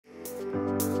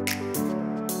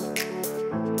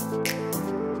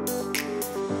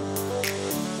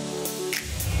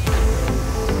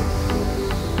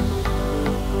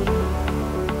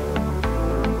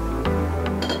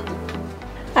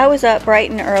was up bright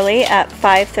and early at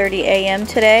 5:30 a.m.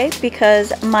 today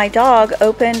because my dog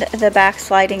opened the back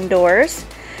sliding doors.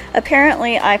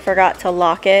 Apparently I forgot to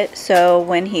lock it, so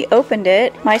when he opened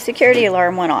it, my security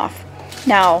alarm went off.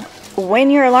 Now,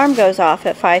 when your alarm goes off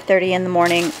at 5:30 in the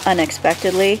morning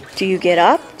unexpectedly, do you get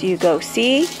up? Do you go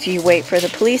see? Do you wait for the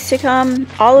police to come?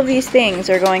 All of these things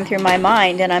are going through my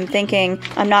mind, and I'm thinking,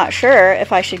 I'm not sure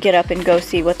if I should get up and go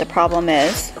see what the problem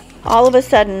is. All of a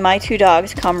sudden, my two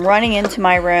dogs come running into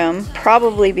my room,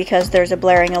 probably because there's a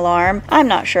blaring alarm. I'm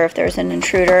not sure if there's an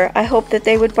intruder. I hope that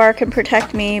they would bark and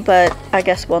protect me, but I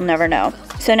guess we'll never know.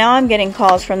 So now I'm getting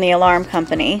calls from the alarm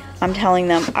company. I'm telling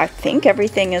them I think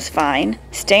everything is fine.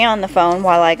 Stay on the phone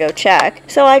while I go check.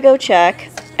 So I go check.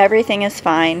 Everything is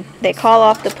fine. They call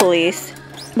off the police,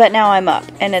 but now I'm up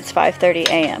and it's 5:30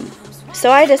 a.m. So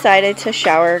I decided to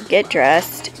shower, get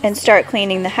dressed, and start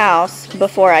cleaning the house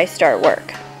before I start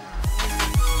work.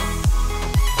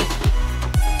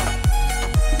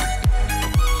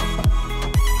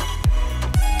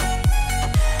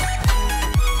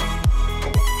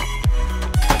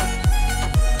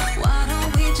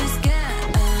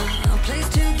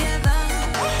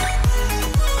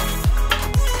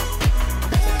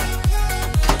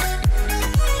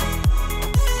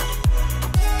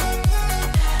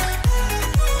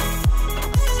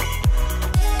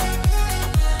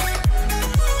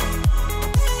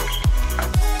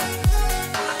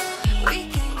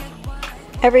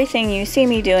 Everything you see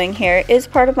me doing here is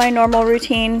part of my normal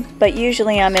routine, but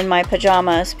usually I'm in my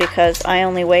pajamas because I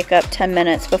only wake up 10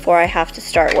 minutes before I have to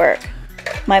start work.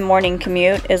 My morning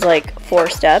commute is like 4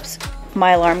 steps.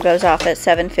 My alarm goes off at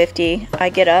 7:50. I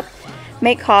get up,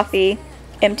 make coffee,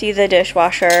 empty the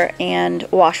dishwasher, and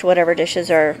wash whatever dishes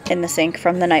are in the sink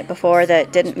from the night before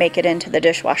that didn't make it into the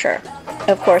dishwasher.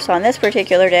 Of course, on this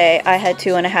particular day, I had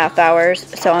 2.5 hours,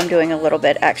 so I'm doing a little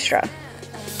bit extra.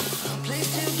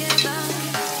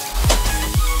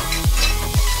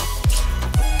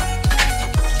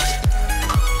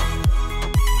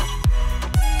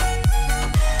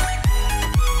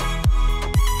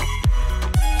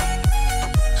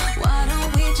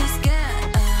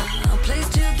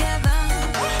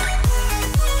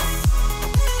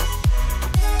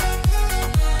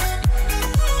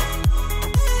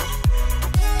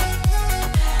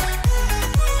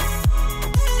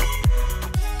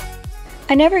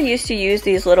 I never used to use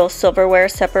these little silverware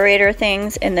separator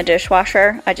things in the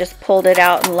dishwasher. I just pulled it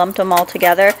out and lumped them all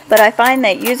together. But I find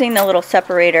that using the little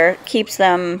separator keeps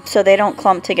them so they don't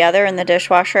clump together in the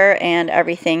dishwasher and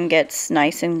everything gets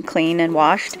nice and clean and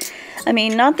washed. I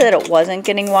mean, not that it wasn't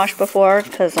getting washed before,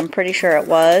 because I'm pretty sure it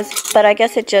was, but I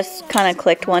guess it just kind of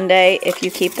clicked one day. If you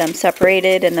keep them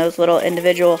separated in those little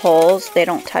individual holes, they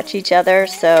don't touch each other,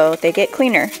 so they get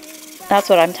cleaner. That's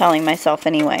what I'm telling myself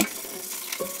anyway.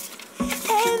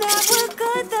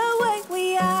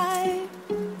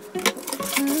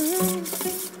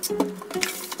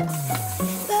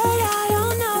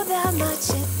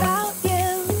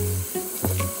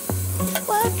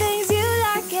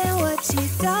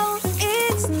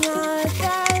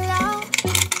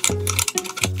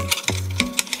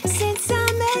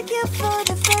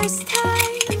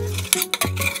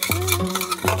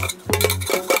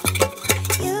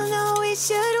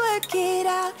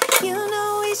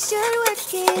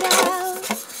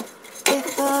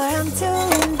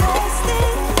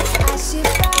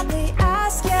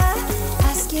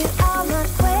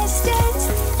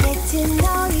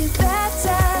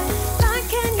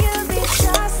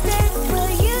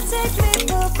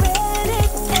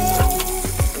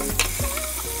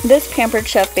 This Pampered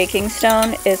Chef baking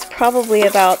stone is probably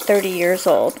about 30 years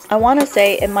old. I want to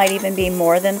say it might even be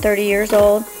more than 30 years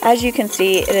old. As you can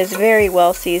see, it is very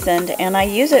well seasoned and I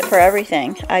use it for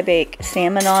everything. I bake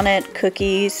salmon on it,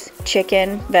 cookies,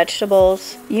 chicken,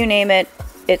 vegetables, you name it,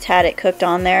 it's had it cooked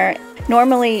on there.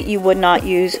 Normally you would not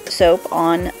use soap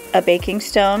on a baking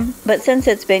stone, but since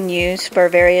it's been used for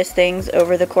various things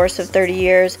over the course of 30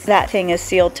 years, that thing is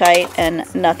sealed tight and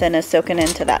nothing is soaking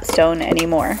into that stone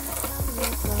anymore.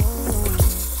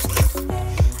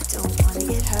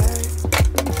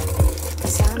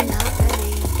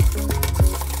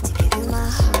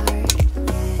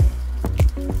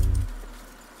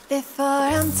 Before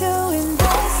I'm too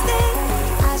invested,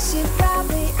 I should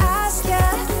probably ask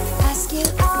you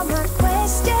all my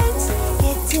questions,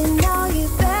 get to know you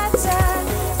better.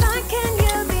 How can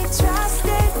you be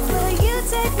trusted? Will you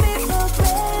take me for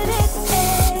granted?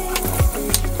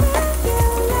 Will you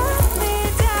love me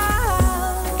down?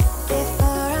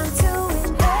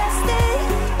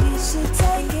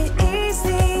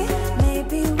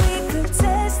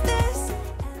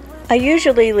 I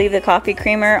usually leave the coffee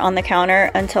creamer on the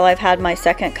counter until I've had my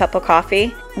second cup of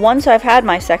coffee. Once I've had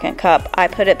my second cup, I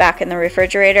put it back in the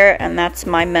refrigerator, and that's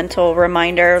my mental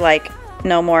reminder, like,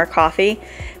 no more coffee.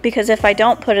 Because if I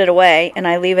don't put it away and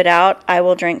I leave it out, I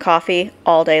will drink coffee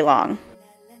all day long.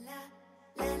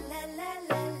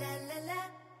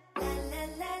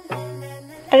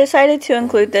 I decided to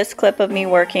include this clip of me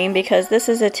working because this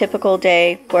is a typical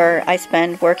day where I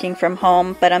spend working from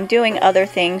home, but I'm doing other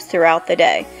things throughout the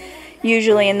day.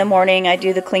 Usually in the morning I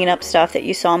do the cleanup stuff that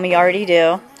you saw me already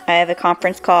do. I have a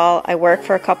conference call, I work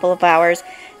for a couple of hours,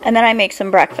 and then I make some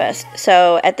breakfast.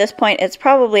 So at this point it's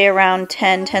probably around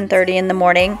 10:30 in the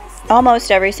morning.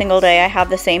 Almost every single day I have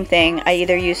the same thing. I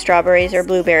either use strawberries or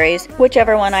blueberries,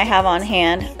 whichever one I have on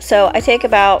hand. So I take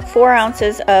about 4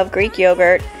 ounces of Greek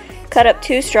yogurt, cut up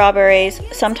 2 strawberries,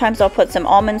 sometimes I'll put some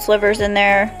almond slivers in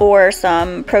there, or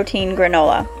some protein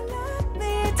granola.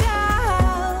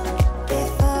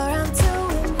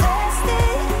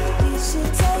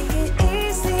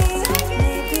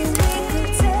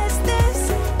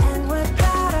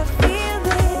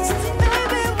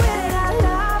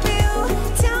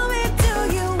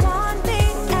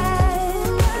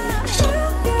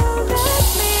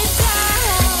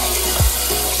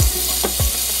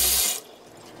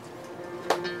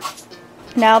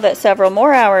 Now that several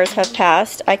more hours have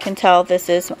passed, I can tell this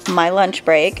is my lunch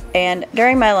break, and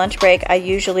during my lunch break I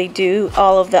usually do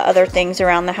all of the other things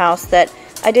around the house that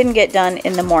I didn't get done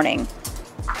in the morning.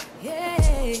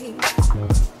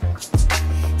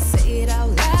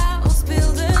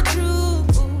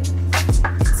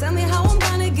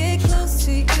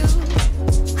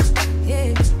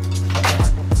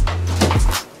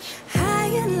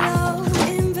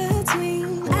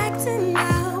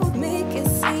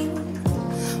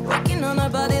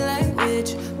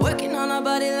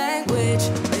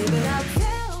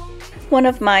 One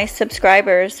of my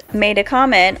subscribers made a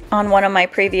comment on one of my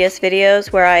previous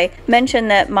videos where I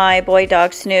mentioned that my boy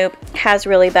dog Snoop has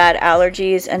really bad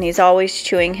allergies and he's always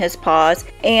chewing his paws,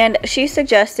 and she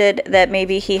suggested that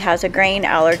maybe he has a grain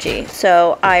allergy.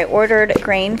 So I ordered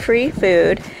grain-free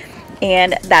food,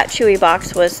 and that Chewy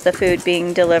box was the food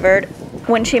being delivered.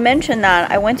 When she mentioned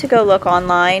that, I went to go look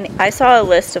online. I saw a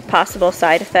list of possible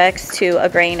side effects to a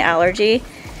grain allergy,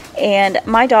 and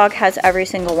my dog has every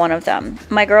single one of them.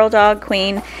 My girl dog,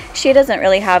 Queen, she doesn't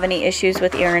really have any issues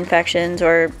with ear infections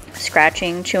or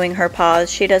scratching, chewing her paws.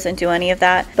 She doesn't do any of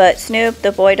that. But Snoop,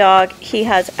 the boy dog, he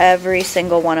has every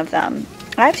single one of them.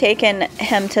 I've taken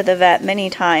him to the vet many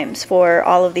times for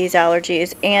all of these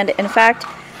allergies, and in fact,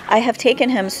 I have taken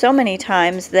him so many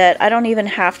times that I don't even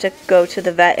have to go to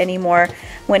the vet anymore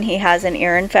when he has an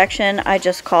ear infection. I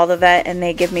just call the vet and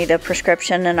they give me the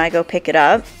prescription and I go pick it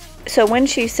up. So when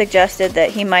she suggested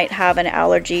that he might have an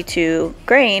allergy to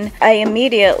grain, I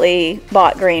immediately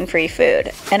bought grain-free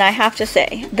food. And I have to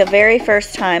say, the very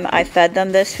first time I fed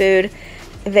them this food,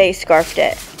 they scarfed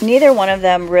it. Neither one of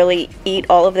them really eat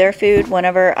all of their food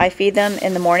whenever I feed them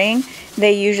in the morning.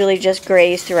 They usually just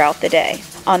graze throughout the day.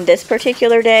 On this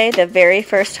particular day, the very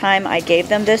first time I gave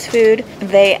them this food,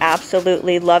 they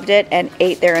absolutely loved it and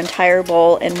ate their entire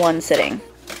bowl in one sitting.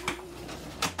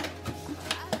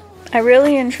 I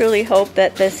really and truly hope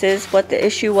that this is what the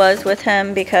issue was with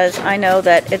him, because I know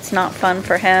that it's not fun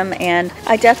for him, and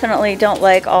I definitely don't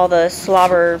like all the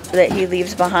slobber that he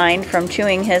leaves behind from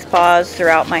chewing his paws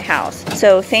throughout my house.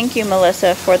 So thank you,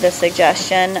 Melissa, for the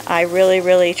suggestion. I really,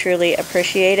 really, truly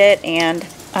appreciate it, and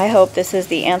I hope this is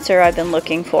the answer I've been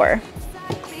looking for.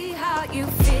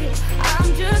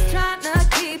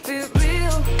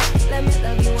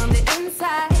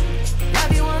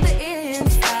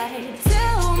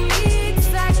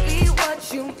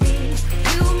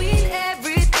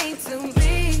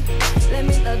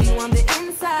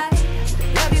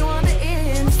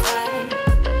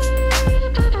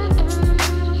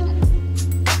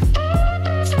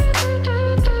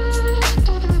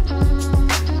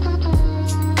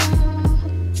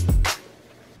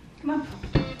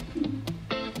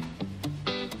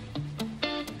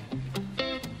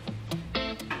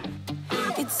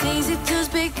 It's easy to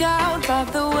speak out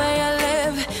about the way I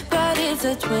live, but it's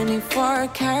a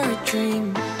 24-karat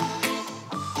dream.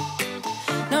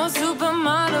 No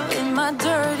supermodel in my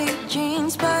dirty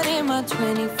jeans, but in my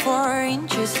 24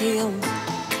 inches heels.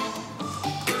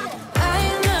 I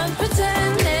am not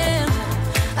pretending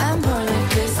I'm born like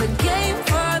this, a game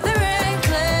for the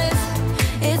reckless.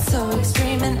 It's so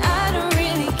extreme and I don't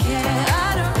really care.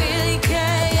 I don't really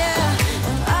care, yeah.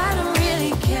 And I don't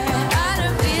really care. I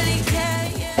don't really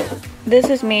care, yeah. This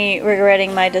is me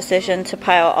regretting my decision to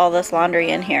pile all this laundry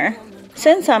in here.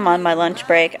 Since I'm on my lunch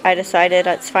break, I decided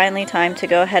it's finally time to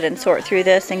go ahead and sort through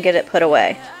this and get it put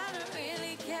away.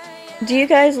 Do you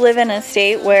guys live in a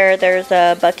state where there's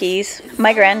a Buc-ee's?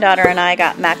 My granddaughter and I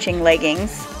got matching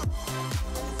leggings.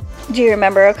 Do you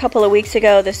remember a couple of weeks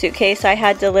ago the suitcase I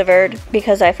had delivered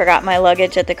because I forgot my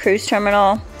luggage at the cruise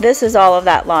terminal? This is all of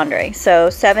that laundry.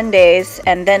 So 7 days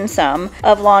and then some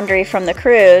of laundry from the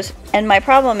cruise. And my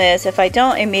problem is if I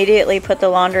don't immediately put the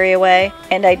laundry away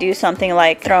and I do something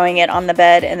like throwing it on the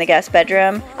bed in the guest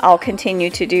bedroom, I'll continue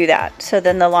to do that. So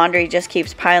then the laundry just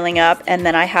keeps piling up and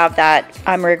then I have that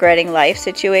I'm regretting life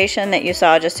situation that you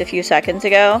saw just a few seconds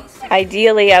ago.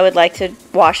 Ideally, I would like to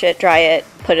wash it, dry it,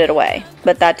 put it away,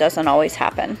 but that doesn't always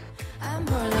happen. I'm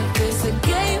more like this, a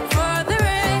game for the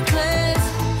reckless.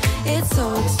 It's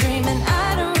so extreme and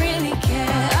I don't really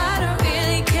care. I don't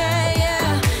really care,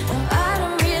 yeah. No, I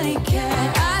don't really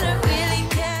care. I don't really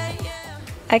care, yeah.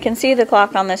 I can see the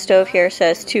clock on the stove here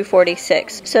says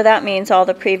 2:46, so that means all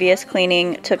the previous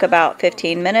cleaning took about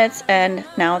 15 minutes and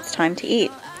now it's time to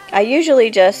eat. I usually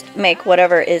just make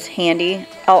whatever is handy.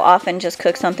 I'll often just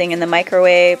cook something in the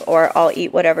microwave or I'll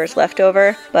eat whatever's left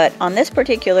over. But on this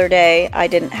particular day, I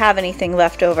didn't have anything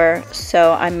left over,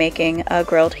 so I'm making a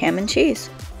grilled ham and cheese.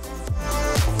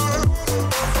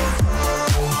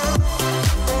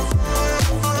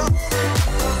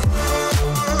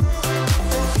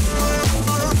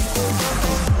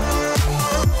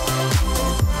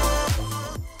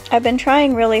 I've been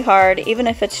trying really hard, even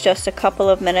if it's just a couple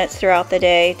of minutes throughout the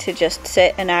day, to just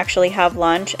sit and actually have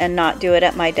lunch and not do it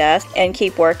at my desk and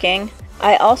keep working.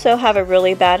 I also have a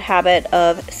really bad habit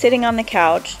of sitting on the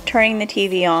couch, turning the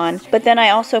TV on, but then I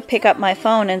also pick up my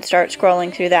phone and start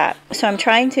scrolling through that. So I'm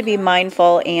trying to be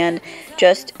mindful and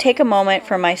just take a moment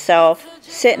for myself,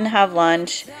 sit and have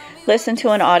lunch, listen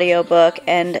to an audiobook,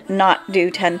 and not do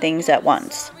 10 things at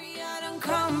once.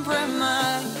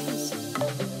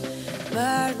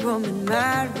 Mad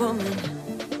woman,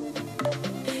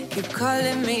 keep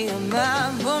calling me a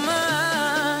mad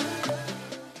woman.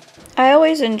 I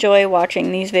always enjoy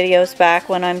watching these videos back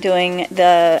when I'm doing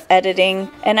the editing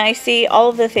and I see all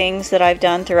of the things that I've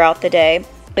done throughout the day,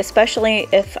 especially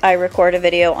if I record a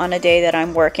video on a day that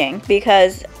I'm working,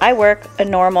 because I work a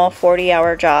normal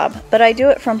 40-hour job, but I do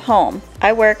it from home.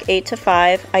 I work 8 to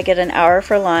 5, I get an hour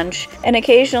for lunch, and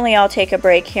occasionally I'll take a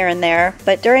break here and there,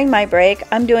 but during my break,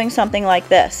 I'm doing something like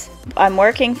this. I'm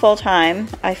working full-time,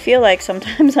 I feel like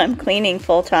sometimes I'm cleaning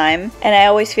full-time, and I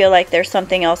always feel like there's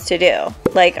something else to do.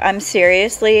 Like, I'm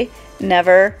seriously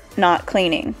never not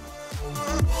cleaning.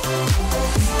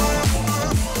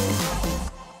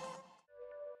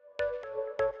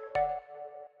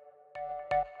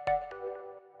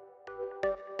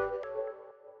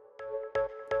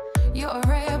 You're a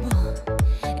rebel,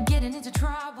 getting into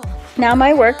trouble. Now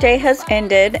my workday has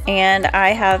ended and I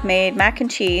have made mac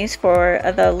and cheese for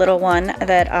the little one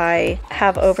that I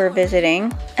have over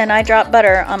visiting, and I dropped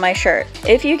butter on my shirt.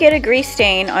 If you get a grease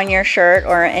stain on your shirt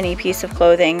or any piece of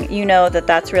clothing, you know that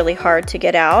that's really hard to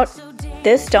get out.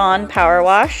 This Dawn Power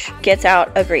Wash gets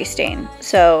out a grease stain.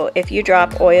 So if you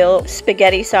drop oil,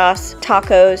 spaghetti sauce,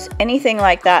 tacos, anything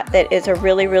like that that is a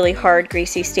really, really hard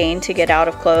greasy stain to get out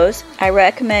of clothes, I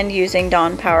recommend using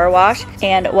Dawn Power Wash.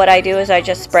 And what I do is I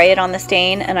just spray it on the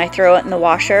stain and I throw it in the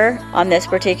washer. On this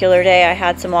particular day I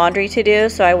had some laundry to do,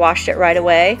 so I washed it right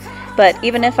away. But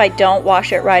even if I don't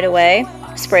wash it right away,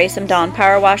 spray some Dawn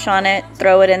Power Wash on it,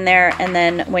 throw it in there, and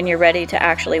then when you're ready to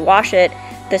actually wash it,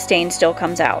 the stain still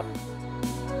comes out.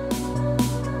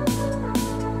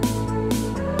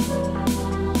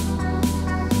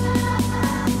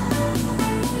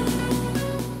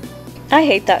 I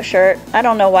hate that shirt. I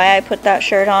don't know why I put that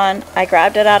shirt on. I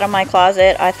grabbed it out of my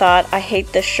closet. I thought, I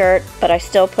hate this shirt, but I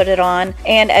still put it on.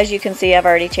 And as you can see, I've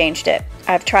already changed it.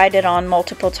 I've tried it on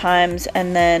multiple times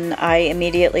and then I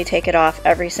immediately take it off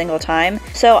every single time.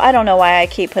 So I don't know why I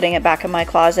keep putting it back in my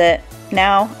closet.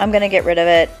 Now I'm gonna get rid of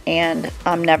it and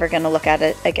I'm never gonna look at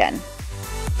it again.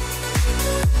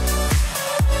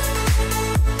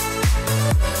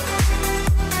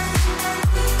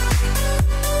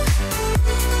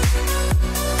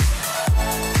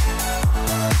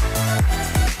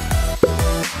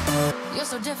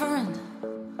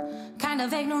 Kind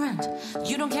of ignorant.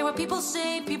 You don't care what people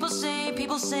say, people say,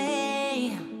 people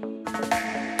say.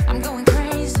 I'm going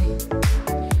crazy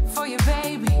for you,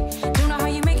 baby. Don't know how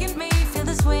you're making me feel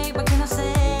this way. What can I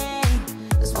say?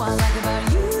 That's what I like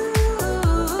about you.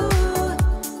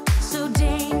 So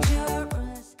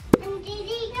dangerous.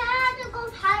 Didi, I have to go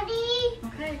potty.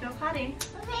 Okay, go potty.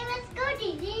 Okay, let's go,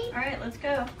 Didi. All right, let's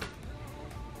go.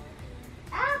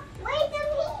 Wait for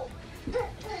me.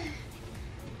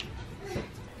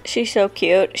 She's so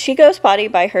cute. She goes potty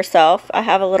by herself. I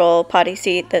have a little potty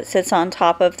seat that sits on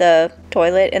top of the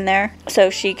toilet in there so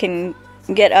she can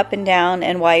get up and down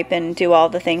and wipe and do all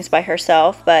the things by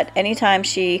herself, but anytime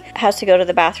she has to go to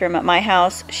the bathroom at my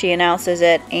house, she announces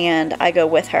it and I go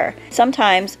with her.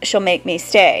 Sometimes she'll make me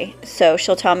stay, so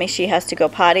she'll tell me she has to go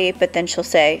potty, but then she'll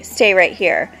say, stay right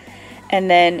here. And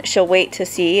then she'll wait to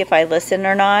see if I listen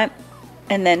or not.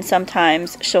 And then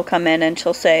sometimes she'll come in and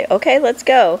she'll say, okay, let's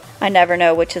go. I never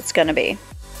know which it's gonna be.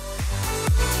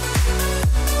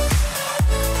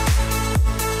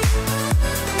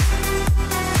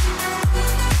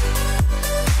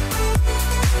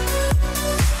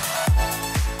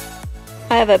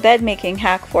 I have a bed making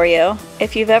hack for you.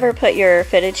 If you've ever put your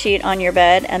fitted sheet on your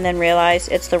bed and then realized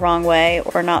it's the wrong way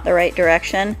or not the right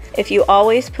direction, if you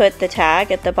always put the tag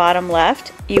at the bottom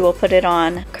left, you will put it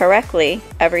on correctly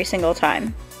every single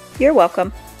time. You're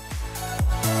welcome.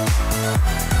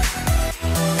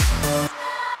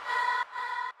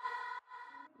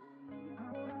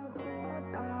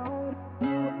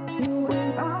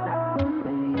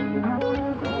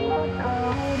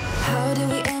 How did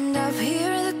we end up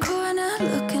here in the corner,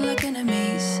 looking like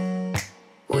enemies?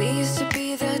 We used to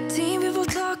be the team people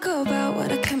talk about,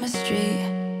 what a chemistry.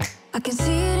 I can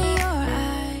see it in your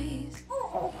eyes.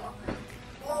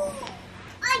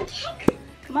 I can't.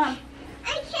 Come on,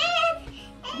 I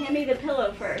can't. hand me the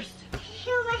pillow first.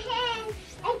 Show my hands.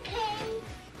 I can't.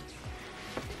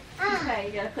 Okay,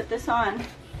 you gotta put this on.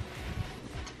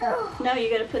 Oh. No,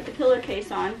 you gotta put the pillowcase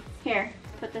on. Here,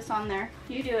 put this on there.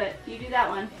 You do it. You do that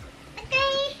one.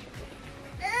 Okay.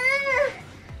 I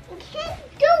can't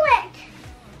do it.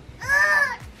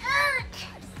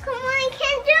 Come on, I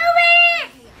can't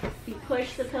do it. You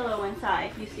push the pillow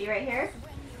inside. You see right here?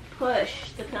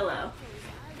 Push the pillow.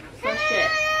 Push it.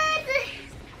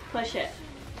 Push it.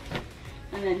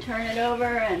 And then turn it over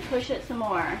and push it some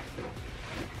more.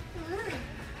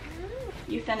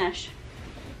 You finish.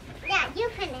 Yeah, you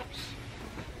finish.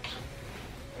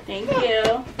 Thank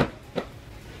you.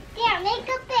 Yeah, make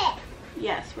a bed.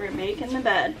 Yes, we're making the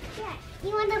bed. Yeah.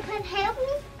 You want to help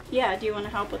me? Yeah, do you want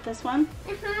to help with this one?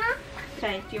 Uh-huh.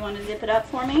 Okay, do you want to zip it up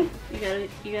for me? You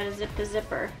gotta zip the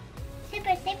zipper. Zipper,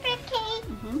 okay.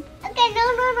 Mhm. Okay,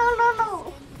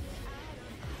 no.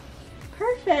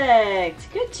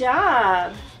 Perfect. Good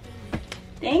job.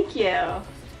 Thank you.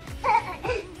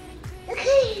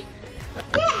 Okay.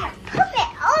 Yeah,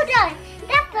 perfect. All done.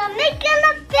 That's for making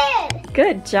a bed.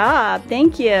 Good job.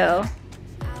 Thank you.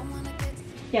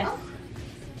 Yes.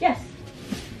 Yes.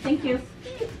 Thank you.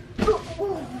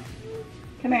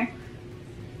 Come here.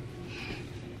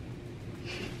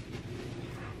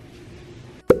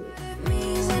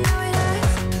 Means I know it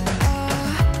hurts.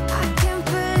 Oh, I can't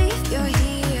believe you're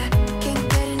here. Can't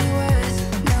get any worse.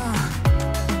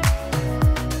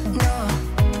 No.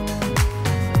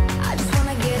 I just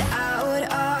wanna get out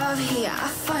of here. I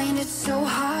find it so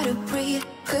hard to breathe.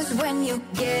 'Cause when you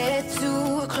get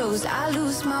too close, I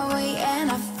lose my way and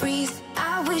I freeze.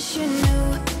 I wish you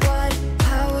knew what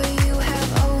power you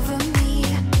have over me.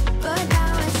 But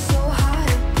now it's so hard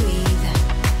to breathe.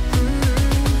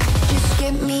 Just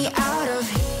get me out of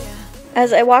here.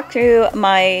 As I walk through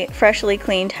my freshly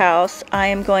cleaned house, I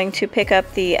am going to pick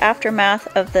up the aftermath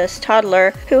of this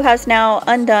toddler who has now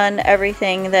undone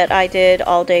everything that I did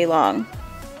all day long.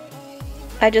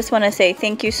 I just want to say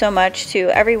thank you so much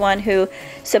to everyone who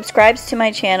subscribes to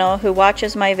my channel, who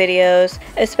watches my videos,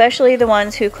 especially the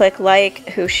ones who click like,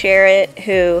 who share it,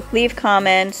 who leave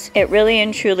comments. It really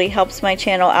and truly helps my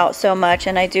channel out so much,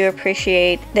 and I do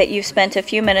appreciate that you've spent a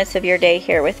few minutes of your day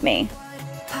here with me.